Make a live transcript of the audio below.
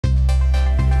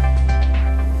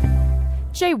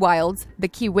Jay Wilds, the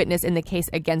key witness in the case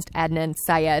against Adnan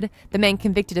Syed, the man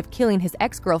convicted of killing his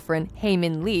ex-girlfriend Hae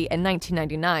Min Lee in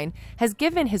 1999, has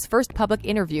given his first public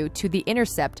interview to The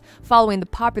Intercept following the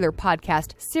popular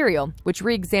podcast Serial, which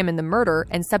re-examined the murder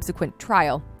and subsequent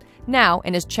trial. Now,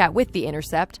 in his chat with The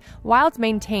Intercept, Wilds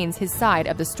maintains his side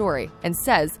of the story and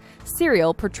says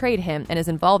Serial portrayed him and his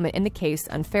involvement in the case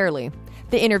unfairly.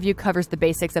 The interview covers the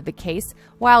basics of the case,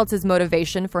 Wilds'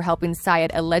 motivation for helping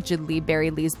Syed allegedly bury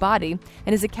Lee's body,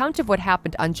 and his account of what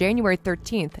happened on January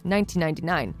 13,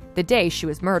 1999, the day she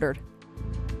was murdered.